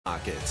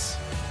markets.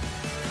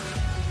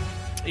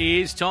 It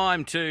is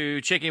time to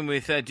check in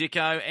with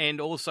Dicko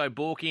and also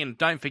Borky. And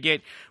don't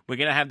forget, we're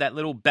going to have that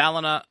little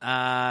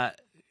Ballina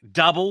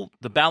double,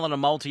 the Ballina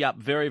multi up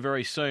very,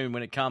 very soon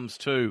when it comes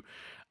to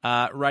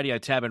Radio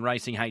Tab and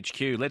Racing HQ.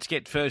 Let's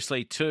get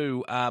firstly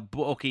to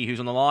Borky, who's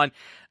on the line.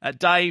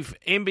 Dave,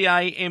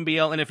 NBA,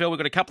 NBL, NFL, we've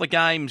got a couple of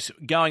games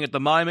going at the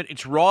moment.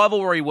 It's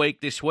rivalry week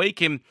this week,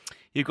 and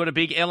you've got a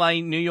big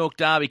LA-New York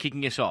derby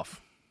kicking us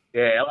off.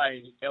 Yeah,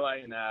 LA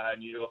and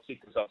New York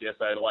kicked us off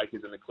yesterday. The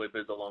Lakers and the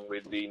Clippers, along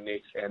with the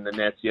Knicks and the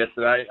Nets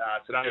yesterday.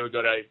 Today we've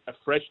got a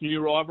fresh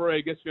new rivalry, I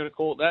guess you're going to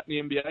call it that,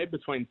 in the NBA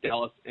between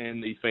Dallas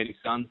and the Phoenix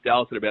Suns.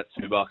 Dallas at about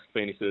 $2,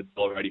 Phoenix at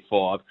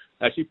 $1.85.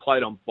 They actually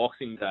played on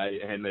Boxing Day,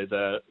 and there's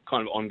a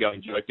kind of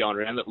ongoing joke going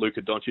around that Luka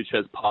Doncic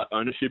has part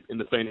ownership in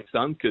the Phoenix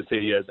Suns because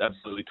he has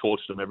absolutely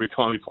torched them every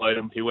time he played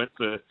them. He went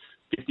for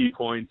 50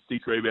 points,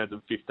 6 rebounds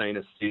and 15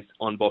 assists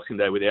on Boxing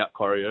Day without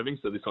Kyrie Irving,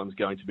 so this one's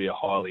going to be a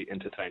highly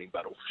entertaining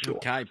battle for sure.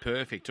 Okay,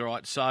 perfect. All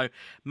right, so,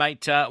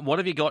 mate, what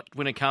have you got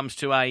when it comes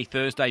to a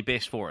Thursday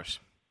best for us?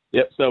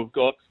 Yep, so we've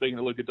got, speaking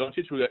of Luka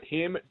Doncic, we've got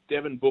him,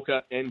 Devin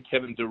Booker and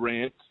Kevin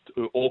Durant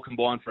all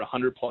combined for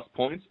 100-plus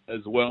points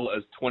as well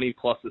as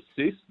 20-plus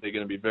assists. They're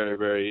going to be very,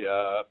 very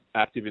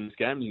active in this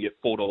game. You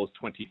get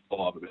 $4.25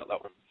 about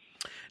that one.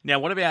 Now,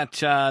 what about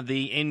the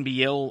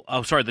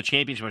the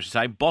championship, I should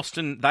say.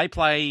 Boston, they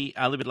play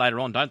a little bit later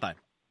on, don't they?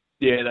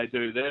 Yeah, they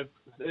do.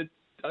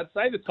 I'd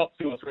say the top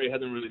 2 or 3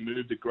 hasn't really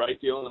moved a great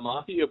deal on the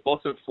market. You have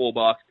Boston at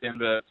 $4,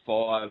 Denver at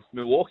 $5,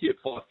 Milwaukee at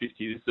 $5.50. This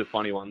is a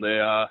funny one.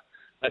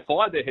 They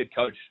fired their head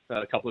coach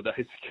a couple of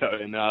days ago,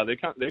 and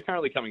they're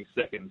currently coming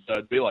second. So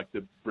it'd be like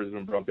the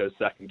Brisbane Broncos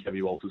sacking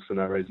Kevin Walters for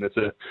no reason.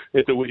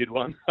 It's a weird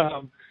one.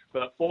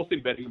 But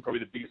forcing betting,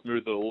 probably the biggest move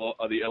of the lot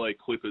are the LA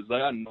Clippers. They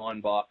are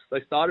 $9. They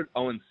started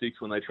 0-6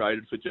 when they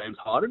traded for James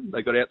Harden.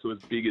 They got out to as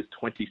big as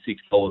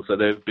 $26, so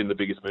they've been the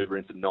biggest mover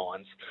into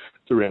 9s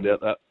to round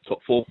out that top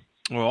 4.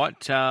 All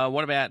right.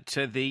 What about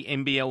the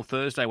NBL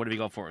Thursday? What have you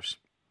got for us?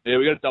 Yeah,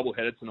 we got a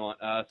double-header tonight.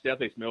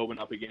 Southeast Melbourne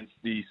up against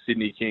the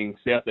Sydney Kings.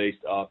 Southeast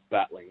are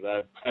battling.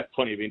 They've had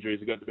plenty of injuries.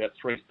 They've got about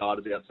 3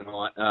 starters out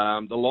tonight.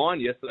 The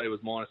line yesterday was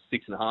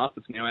 -6.5.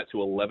 It's now out to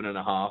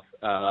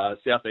 11.5.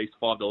 Southeast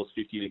 $5.50.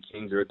 The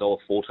Kings are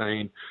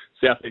 $1.14.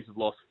 Southeast have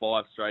lost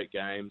 5 straight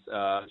games.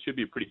 It should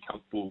be a pretty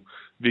comfortable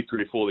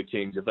victory for the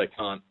Kings. If they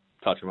can't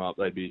touch them up,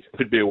 they'd be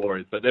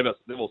Warriors. But they've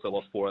also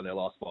lost 4 of their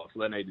last 5, so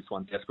they need this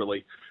one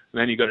desperately. And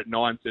then you got at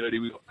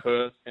 9:30, we've got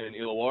Perth and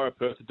Illawarra.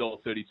 Perth at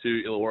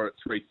 $1.32, Illawarra at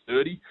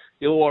 $3.30.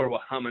 Illawarra were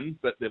humming,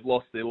 but they've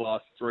lost their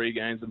last 3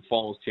 games, and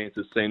finals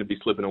chances seem to be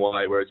slipping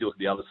away. Whereas you look at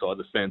the other side of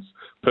the fence,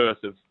 Perth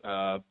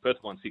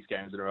won 6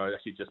 games in a row. They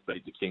actually just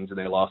beat the Kings in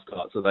their last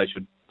start, so they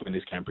should win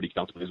this game pretty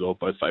comfortably as well.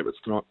 Both favourites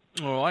tonight.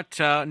 All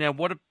right. Now,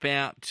 what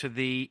about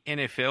the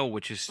NFL,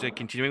 which is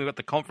continuing? We've got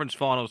the conference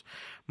finals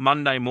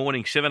Monday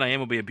morning, 7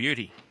 a.m. will be a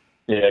beauty.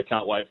 Yeah,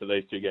 can't wait for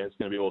these 2 games. It's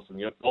going to be awesome.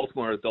 You got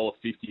Baltimore at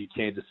 $1.50,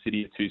 Kansas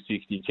City at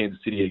 $2.60, Kansas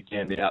City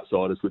again, the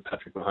outsiders with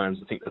Patrick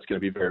Mahomes. I think that's going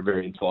to be very,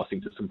 very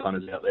enticing to some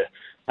punters out there.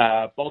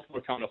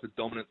 Baltimore coming off a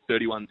dominant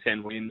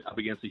 31-10 win up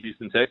against the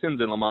Houston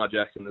Texans, and Lamar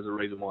Jackson, there's a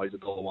reason why he's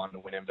 $1.01 to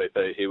win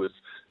MVP. He was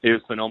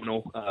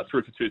phenomenal.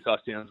 Threw for 2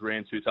 touchdowns,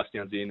 ran 2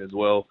 touchdowns in as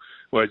well.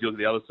 Whereas you look at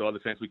the other side of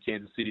the fence with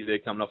Kansas City, they're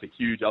coming off a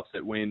huge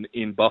upset win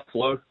in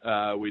Buffalo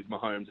with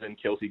Mahomes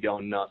and Kelsey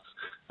going nuts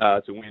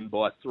to win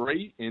by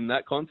 3 in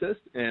that contest.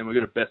 And we've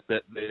got a best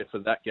bet there for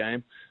that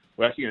game.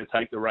 We're actually going to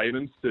take the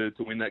Ravens to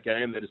win that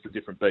game. They're just a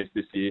different beast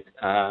this year.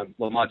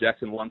 Lamar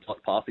Jackson, 1+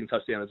 passing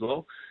touchdown as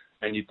well.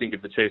 And you'd think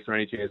if the Chiefs are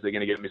any chance, they're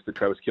going to get Mr.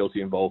 Travis Kelce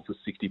involved for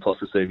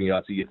 60+ receiving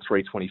yards. You get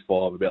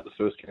 $3.25 about the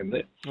first game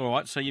there. All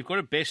right, so you've got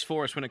a best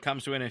for us when it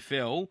comes to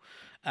NFL.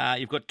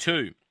 You've got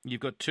 2. You've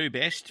got 2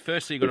 best.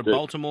 Firstly, you've got a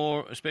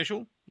Baltimore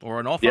special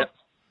or an offer.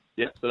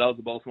 Yep, so that was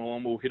the Baltimore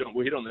one. We'll hit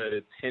on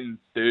the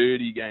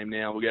 10:30 game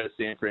now. We'll go to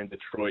San Fran,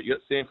 Detroit. You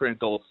got San Fran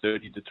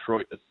 $1.30,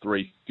 Detroit at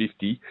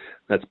 $3.50.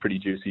 That's pretty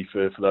juicy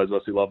for those of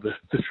us who love the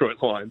Detroit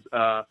Lions.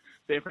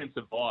 San Fran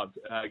survived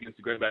against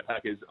the Green Bay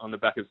Packers on the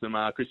back of some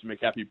Christian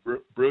McCaffrey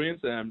brilliance.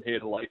 He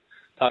had a late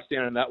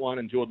touchdown in that one,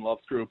 and Jordan Love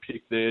threw a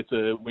pick there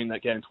to win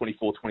that game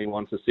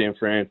 24-21 for San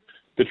Fran.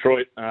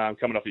 Detroit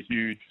coming off a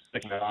huge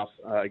second half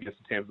against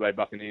the Tampa Bay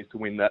Buccaneers to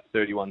win that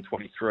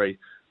 31-23.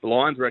 The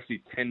Lions were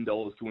actually $10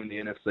 to win the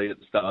NFC at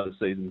the start of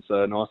the season,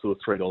 so a nice little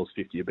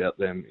 $3.50 about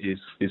them is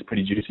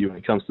pretty juicy when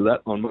it comes to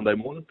that on Monday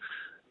morning.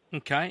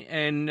 Okay,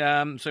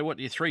 and so what,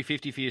 your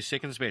 $3.50 for your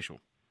second special?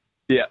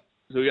 Yeah,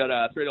 so we got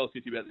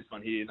 $3.50 about this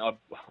one here, and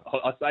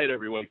I say it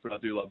every week, but I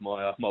do love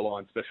my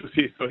Lions specials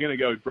here. So we're going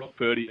to go with Brock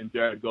Purdy and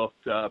Jared Goff,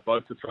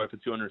 both to throw for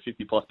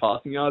 250+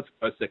 passing yards.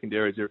 Both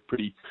secondaries are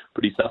pretty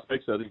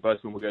suspect, so I think both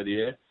of them will go the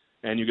air.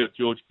 And you've got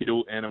George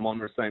Kittle and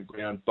Amon-Ra St.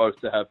 Brown, both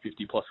to have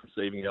 50+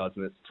 receiving yards,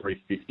 and it's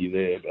 $3.50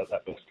 there, about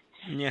that best.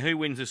 Now, who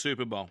wins the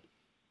Super Bowl?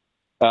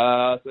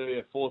 So,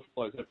 yeah, 4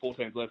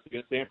 teams left.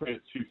 You've got San Fran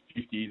at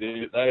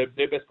 $2.50.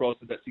 Their best price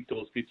is about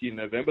 $6.50 in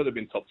November. They've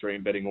been top 3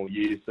 in betting all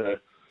year, so,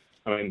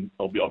 I mean,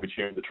 I'll be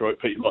cheering Detroit,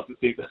 but you'd like to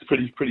think that's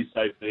pretty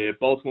safe there.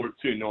 Baltimore at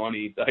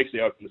 $2.90. They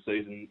actually opened the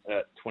season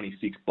at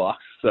 $26,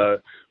 so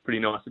pretty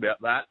nice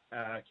about that.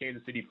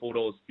 Kansas City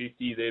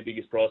 $4.50. Their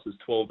biggest price was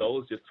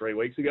 $12 just 3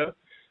 weeks ago.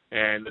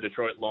 And the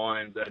Detroit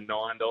Lions are $9,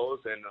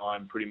 and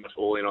I'm pretty much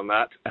all in on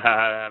that.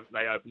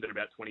 They opened at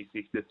about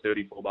 $26 to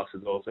 $34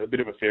 as well, so a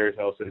bit of a fairy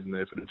tale season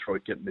there for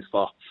Detroit getting this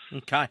far.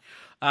 Okay.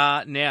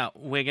 Now,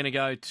 we're going to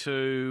go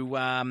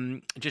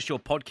to just your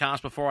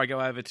podcast before I go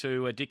over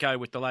to Dicko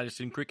with the latest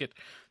in cricket,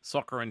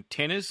 soccer and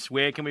tennis.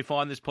 Where can we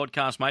find this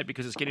podcast, mate,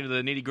 because it's getting to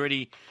the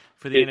nitty-gritty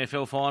for the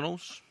NFL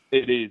finals?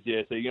 It is,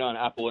 yeah. So you go on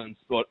Apple and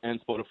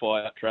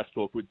Spotify at Trash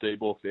Talk with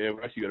D-Bork there.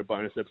 We've actually got a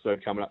bonus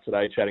episode coming up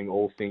today chatting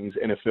all things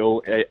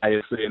NFL,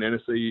 AFC and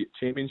NFC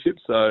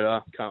championships.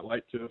 So can't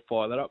wait to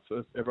fire that up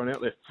for everyone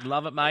out there.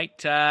 Love it, mate.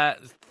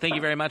 Thank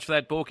you very much for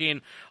that, Borky.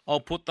 And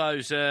I'll put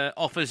those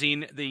offers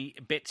in the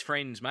Bets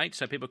Friends, mate,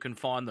 so people can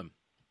find them.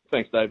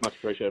 Thanks, Dave. Much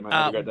appreciated, mate.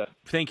 Have a great day.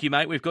 Thank you,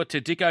 mate. We've got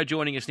Dicko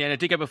joining us now. Now,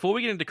 Dicko, before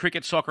we get into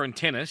cricket, soccer and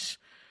tennis,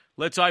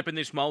 let's open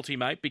this multi,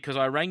 mate, because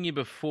I rang you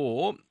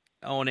before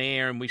on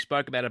air and we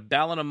spoke about a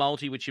Ballina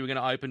multi which you were going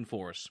to open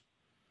for us.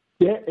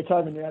 Yeah, it's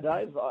open now,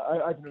 Dave.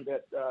 I opened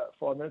it about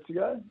 5 minutes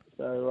ago.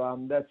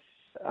 So that's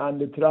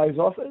under today's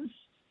offers.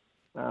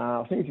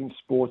 I think it's in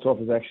sports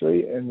offers,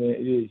 actually. And it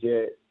is,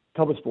 yeah,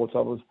 top of sports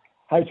offers.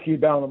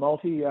 HQ Ballina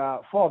multi,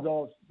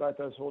 $5, both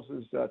those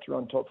horses to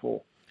run top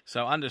 4.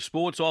 So under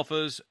sports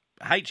offers,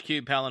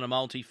 HQ Ballina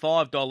multi,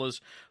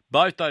 $5.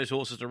 Both those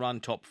horses to run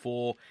top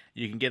 4.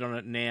 You can get on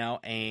it now.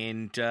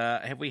 And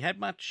have we had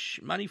much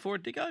money for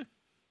it, Dicko?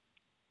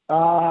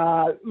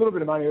 A little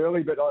bit of money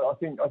early, but I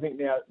think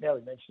now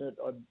we mention it,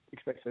 I'd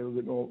expect to see a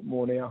little bit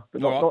more now,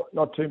 but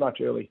not too much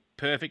early.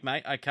 Perfect,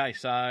 mate. Okay,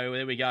 so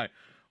there we go.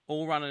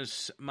 All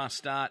runners must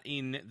start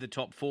in the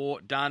top 4.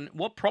 Done.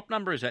 What prop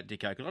number is that,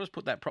 Dicko? Because I just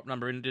put that prop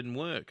number in and it didn't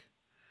work.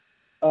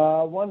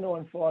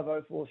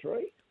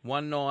 195043.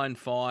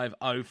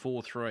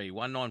 195043.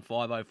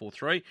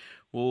 195043.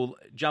 We'll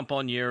jump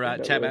on your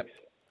tab app.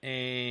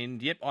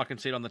 And, yep, I can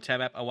see it on the tab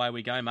app. Away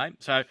we go, mate.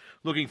 So,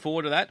 looking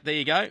forward to that. There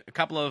you go. A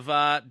couple of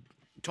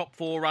top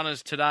 4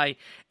 runners today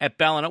at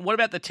Ballina. What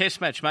about the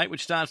test match, mate,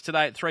 which starts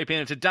today at 3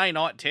 p.m? It's a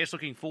day-night test.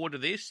 Looking forward to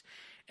this.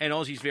 And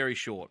Aussie's very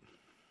short.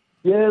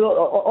 Yeah, look,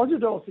 Aussie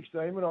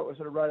 $1.16 when I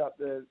sort of wrote up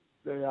the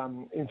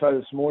info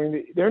this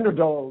morning. They're into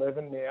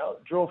 $1.11 now.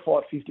 Draw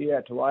 $5.50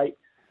 out to 8.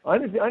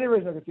 The only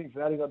reason I could think for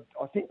that is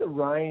I think the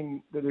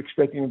rain that they're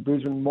expecting in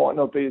Brisbane might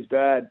not be as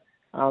bad.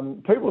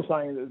 People are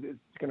saying that it's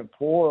going to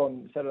pour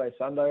on Saturday,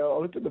 Sunday. I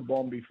looked at the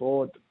bomb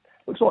before. It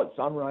looks like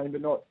some rain,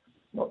 but not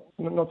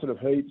sort of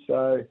heat.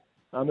 So,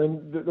 I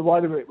mean, the way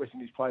the West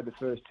Indies played the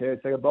first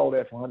test, they got bowled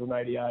out for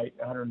 188,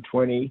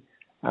 120.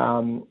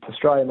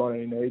 Australia might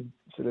only need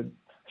sort of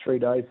 3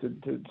 days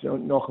to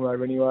knock them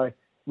over anyway.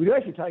 We did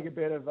actually take a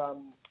bet of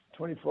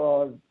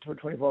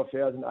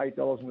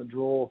 $25,008 in the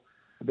draw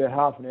about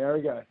half an hour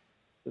ago.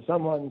 So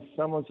someone's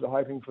sort of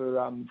hoping for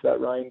that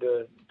rain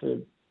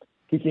to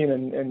kick in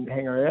and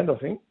hang around, I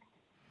think.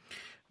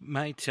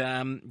 Mate,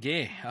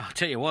 yeah, I'll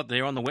tell you what,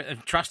 they're on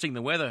trusting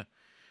the weather.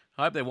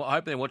 I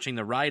hope they're watching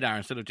the radar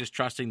instead of just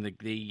trusting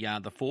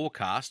the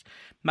forecast.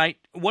 Mate,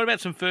 what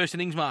about some first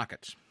innings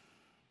markets?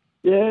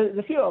 Yeah, there's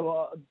a few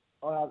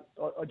I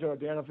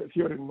jotted down, a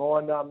few I didn't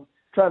mind.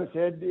 Travis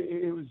Head,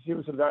 he was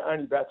sort of the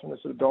only batsman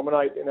to sort of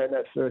dominate in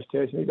that first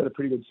test, and he got a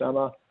pretty good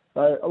summer.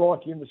 So I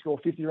like him to score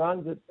 50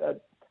 runs at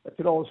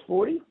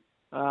 $2.40.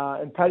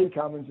 And Paddy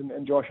Cummins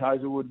and Josh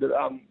Hazlewood,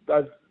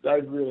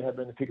 they've really have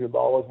been the pick of the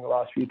bowlers in the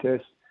last few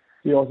tests,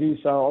 the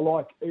Aussies. So I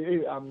like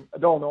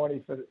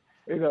 $1.90 for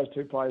either of those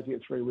two players to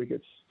get 3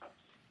 wickets.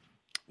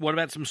 What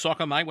about some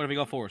soccer, mate? What have you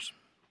got for us?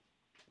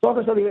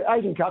 Soccer, so the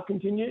Asian Cup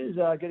continues,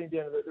 getting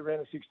down to the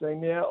round of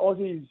 16 now.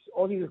 Aussies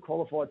have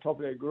qualified top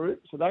of their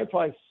group, so they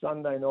play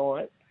Sunday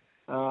night.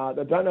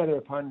 They don't know their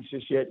opponents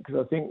just yet because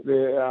I think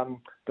the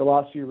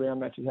last few round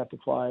matches have to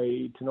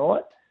play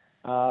tonight.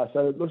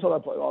 So it looks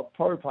like they'll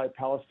probably play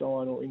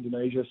Palestine or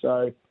Indonesia.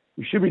 So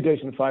we should be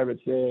decent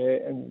favourites there,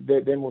 and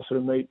then we'll sort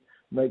of meet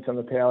some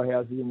of the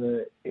powerhouses in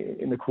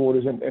the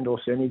quarters and or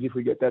semis if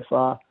we get that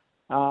far.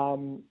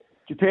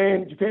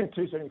 Japan's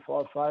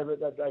 275 favourite.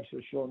 They've sort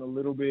of shortened a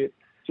little bit.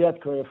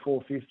 South Korea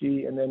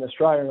 450, and then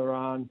Australia and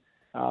Iran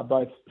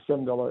both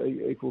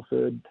 $7 equal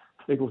third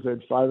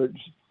favourites.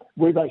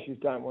 We basically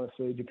don't want to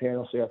see Japan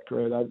or South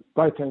Korea.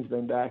 Both teams have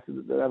been back.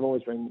 They've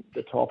always been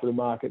the top of the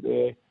market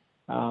there.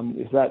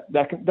 If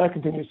that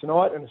continues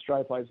tonight, and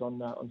Australia plays on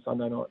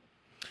Sunday night.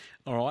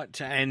 All right,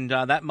 and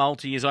that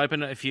multi is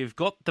open. If you've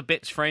got the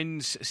Bets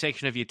Friends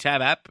section of your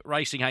tab app,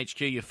 Racing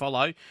HQ, you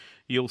follow,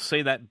 you'll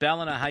see that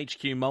Ballina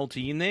HQ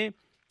multi in there.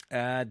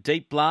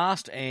 Deep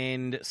Blast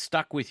and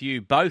Stuck With You,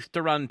 both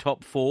to run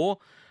top 4.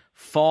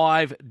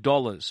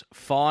 $5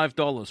 for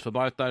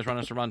both those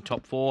runners to run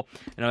top 4.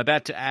 And I'm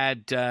about to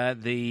add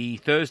the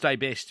Thursday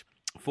best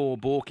for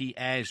Borky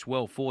as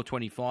well,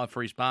 $4.25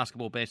 for his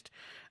basketball best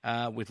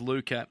with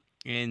Luca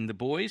and the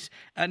boys.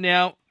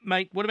 Now,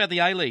 mate, what about the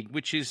A-League,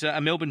 which is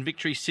a Melbourne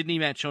Victory Sydney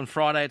match on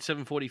Friday at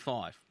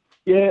 7:45?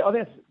 Yeah, I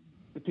think that's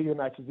the pick of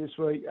the matches this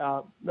week.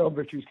 Melbourne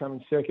Victory's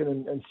coming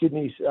second, and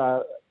Sydney's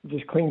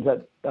just clings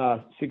that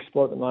 6th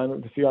spot at the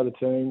moment with a few other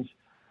teams.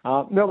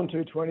 Melbourne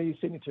 220,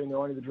 Sydney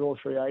 290, the draw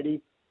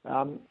 380.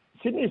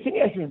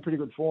 Sydney actually in pretty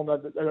good form.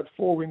 They've got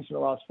 4 wins in the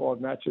last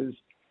 5 matches.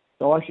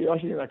 So I actually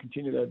think they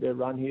continue their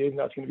run here, even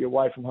though it's going to be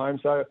away from home.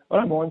 So I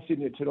don't mind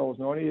Sydney at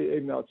 $2.90,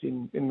 even though it's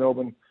in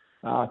Melbourne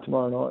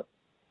tomorrow night.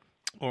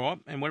 All right.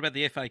 And what about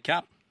the FA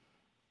Cup?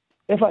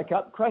 FA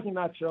Cup, cracking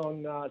match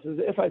on. So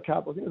the FA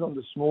Cup, I think it was on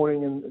this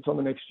morning, and it's on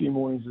the next few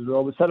mornings as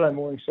well. But Saturday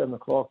morning, 7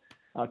 o'clock.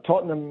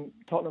 Tottenham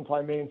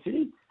play Man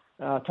City.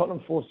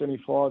 Tottenham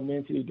 $4.75,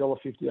 Man City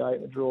 $1.58,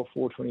 and the draw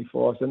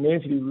 $4.25. So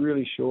Man City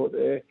really short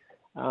there.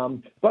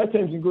 Both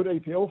teams in good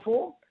EPL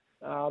form.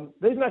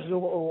 These matches are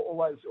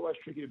always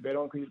tricky to bet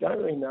on because you don't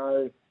really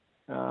know,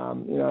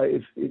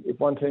 if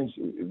one team's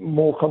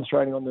more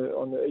concentrating on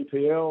the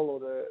EPL or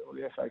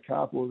the FA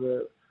Cup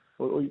or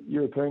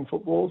European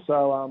football.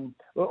 So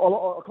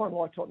I kind of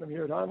like Tottenham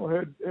here at home. I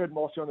heard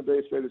Mossy on the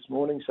BSB this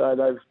morning,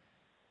 so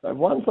they've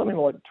won something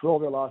like 12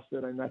 of their last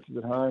 13 matches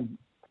at home,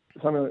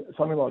 something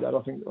like that.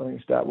 I think the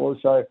stat was.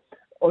 So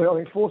I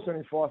think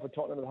 $4.75 for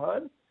Tottenham at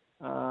home.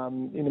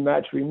 In the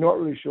match, we're not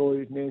really sure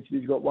if Man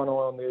City's got one eye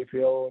on the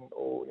EPL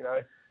or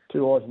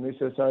 2 eyes on this.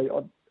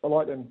 So I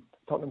like them,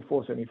 Tottenham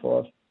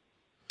 $4.75.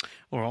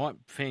 All right,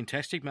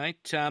 fantastic,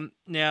 mate.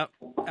 Now,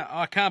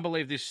 I can't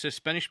believe this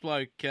Spanish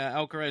bloke,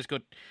 Alcaraz,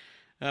 got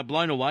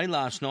blown away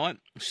last night.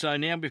 So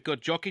now we've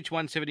got Djokic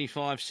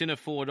 $1.75, Sinner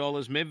 $4,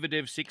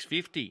 Medvedev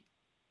 $6.50.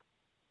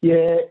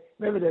 Yeah,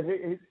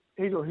 Medvedev,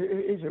 he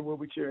will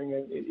be cheering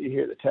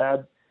here at the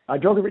tab.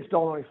 Djokovic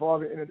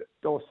 $1.95 and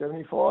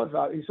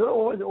 $1.75. He's sort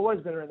of always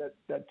been around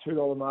that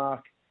 $2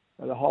 mark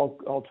the whole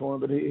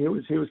tournament, but he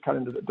was cut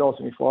into the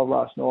 $1.75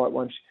 last night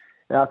once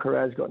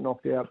Alcaraz got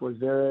knocked out by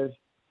Zverev.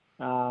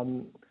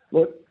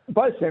 Look,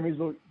 both semis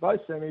are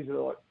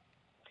like.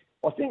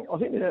 I think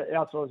they're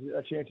outside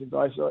a chance in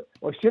base.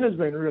 Like Sinner's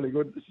been really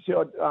good. See,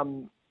 I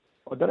don't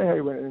know how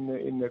he went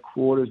in the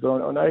quarters,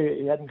 but I know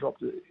he hadn't dropped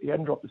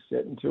the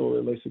set until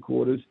at least the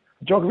quarters.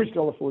 Djokovic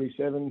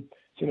 $1.47,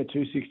 Sinner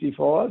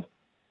 $2.65.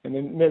 And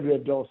then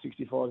Medvedev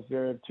 $1.65,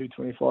 Zverev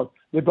 $2.25.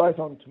 They're both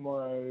on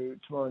tomorrow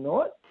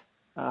night.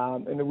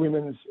 And the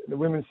women's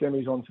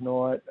semis on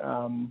tonight.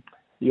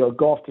 You got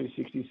Goff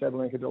 $2.60,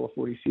 Sabalenka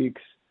 $1.46.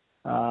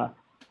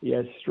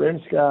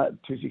 Stremska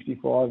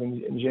 $2.65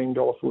 and Zheng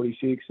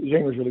 $1.46.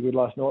 Zheng was really good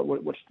last night.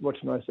 Watched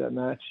most of that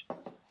match.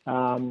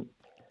 I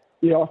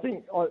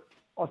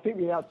think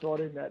the outside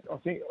in that. I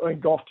think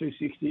Goff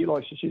 $2.60.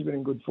 Like she's been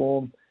in good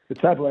form. The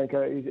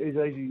Sabalenka is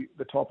easily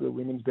the top of the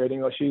women's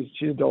betting. Like she's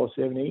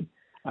 $1.70.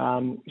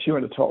 She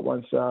went to top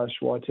once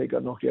Swiatek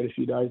got knocked out a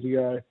few days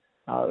ago.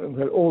 We've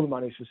had all the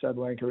monies for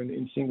Sabalenka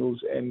in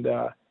singles and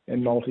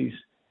multis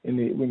in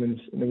the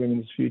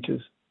women's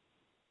futures.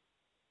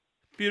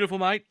 Beautiful,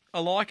 mate. I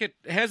like it.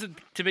 How's it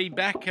to be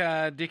back,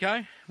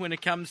 Dicko, when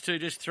it comes to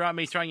just throwing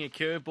you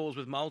curveballs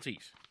with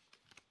multis?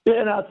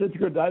 Yeah, no, it's a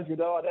good day. It's a good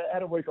day. I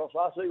had a week off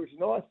last week, which is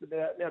nice, but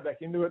now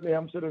back into it. Now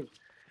I'm sort of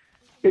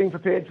getting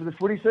prepared for the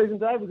footy season,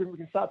 Dave. We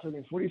can start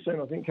talking footy soon,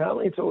 I think, can't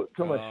we? It's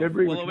almost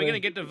February. Well, are we going to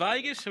get to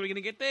Vegas? Are we going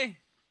to get there?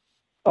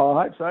 Oh,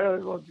 I hope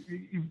so. Well,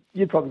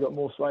 you've probably got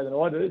more sway than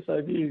I do, so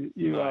if you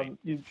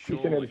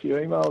send out a few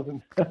emails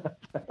and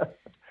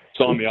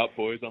sign me up,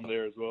 boys. I'm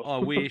there as well. I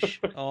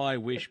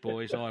wish,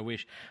 boys. I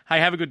wish. Hey,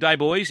 have a good day,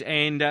 boys.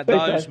 And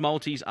those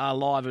multis are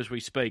live as we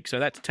speak. So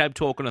that's Tab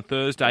Talk on a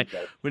Thursday.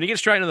 We're going to get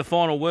straight into the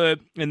final word,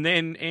 and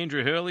then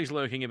Andrew Hurley's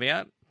lurking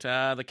about.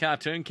 The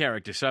cartoon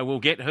character. So we'll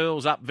get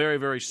Hurls up very,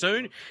 very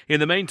soon. In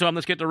the meantime,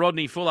 let's get to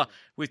Rodney Fuller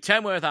with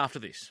Tamworth after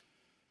this.